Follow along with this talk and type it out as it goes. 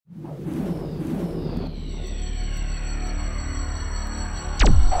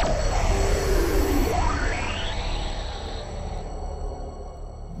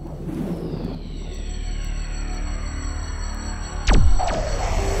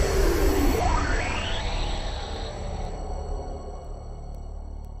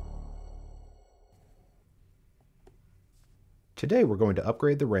Today we're going to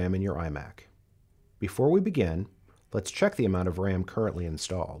upgrade the RAM in your iMac. Before we begin, let's check the amount of RAM currently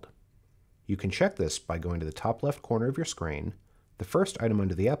installed. You can check this by going to the top left corner of your screen. The first item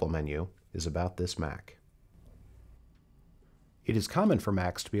under the Apple menu is About this Mac. It is common for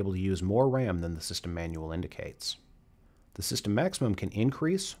Macs to be able to use more RAM than the system manual indicates. The system maximum can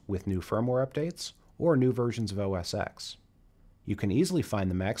increase with new firmware updates or new versions of OS X. You can easily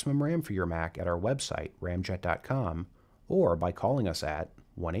find the maximum RAM for your Mac at our website, ramjet.com, or by calling us at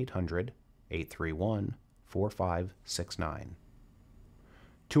 1-800-831-4569.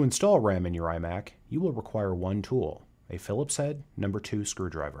 To install RAM in your iMac, you will require one tool, a Phillips head No. 2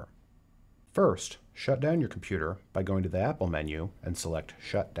 screwdriver. First, shut down your computer by going to the Apple menu and select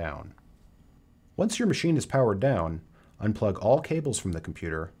Shut Down. Once your machine is powered down, unplug all cables from the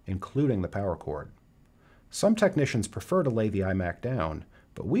computer, including the power cord. Some technicians prefer to lay the iMac down,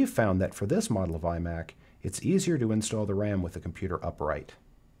 but we've found that for this model of iMac, it's easier to install the RAM with the computer upright.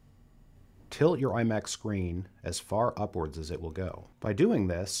 Tilt your iMac screen as far upwards as it will go. By doing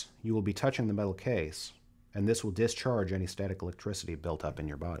this, you will be touching the metal case, and this will discharge any static electricity built up in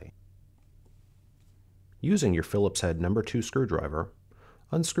your body. Using your Phillips head No. 2 screwdriver,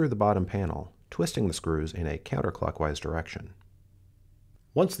 unscrew the bottom panel, twisting the screws in a counterclockwise direction.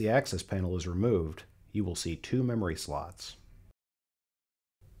 Once the access panel is removed, you will see two memory slots.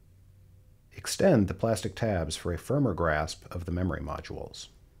 Extend the plastic tabs for a firmer grasp of the memory modules.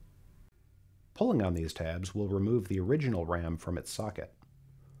 Pulling on these tabs will remove the original RAM from its socket.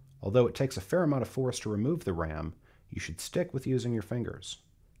 Although it takes a fair amount of force to remove the RAM, you should stick with using your fingers.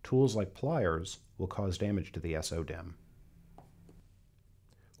 Tools like pliers will cause damage to the SO-DIMM.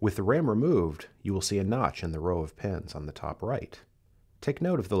 With the RAM removed, you will see a notch in the row of pins on the top right. Take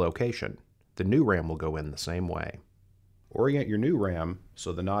note of the location. The new RAM will go in the same way. Orient your new RAM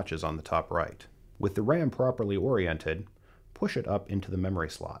so the notch is on the top right. With the RAM properly oriented, push it up into the memory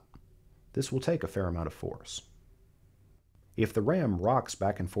slot. This will take a fair amount of force. If the RAM rocks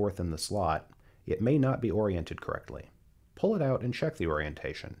back and forth in the slot, it may not be oriented correctly. Pull it out and check the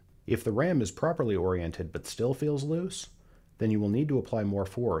orientation. If the RAM is properly oriented but still feels loose, then you will need to apply more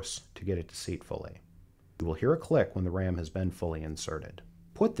force to get it to seat fully. You will hear a click when the RAM has been fully inserted.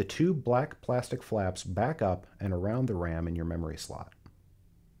 Put the two black plastic flaps back up and around the RAM in your memory slot.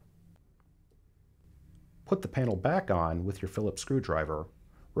 Put the panel back on with your Phillips screwdriver,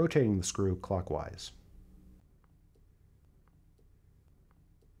 rotating the screw clockwise.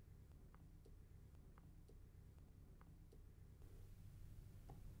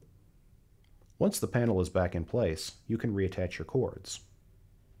 Once the panel is back in place, you can reattach your cords.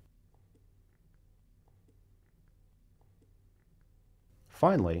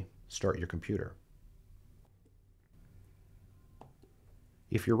 Finally, start your computer.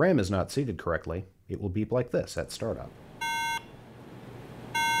 If your RAM is not seated correctly, it will beep like this at startup.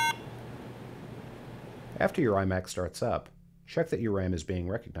 After your iMac starts up, check that your RAM is being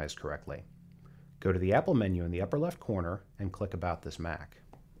recognized correctly. Go to the Apple menu in the upper left corner and click About this Mac.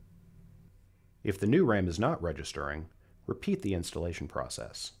 If the new RAM is not registering, repeat the installation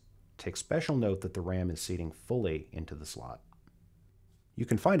process. Take special note that the RAM is seating fully into the slot. You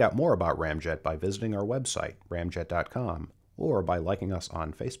can find out more about Ramjet by visiting our website, ramjet.com, or by liking us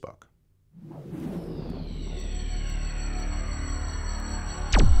on Facebook.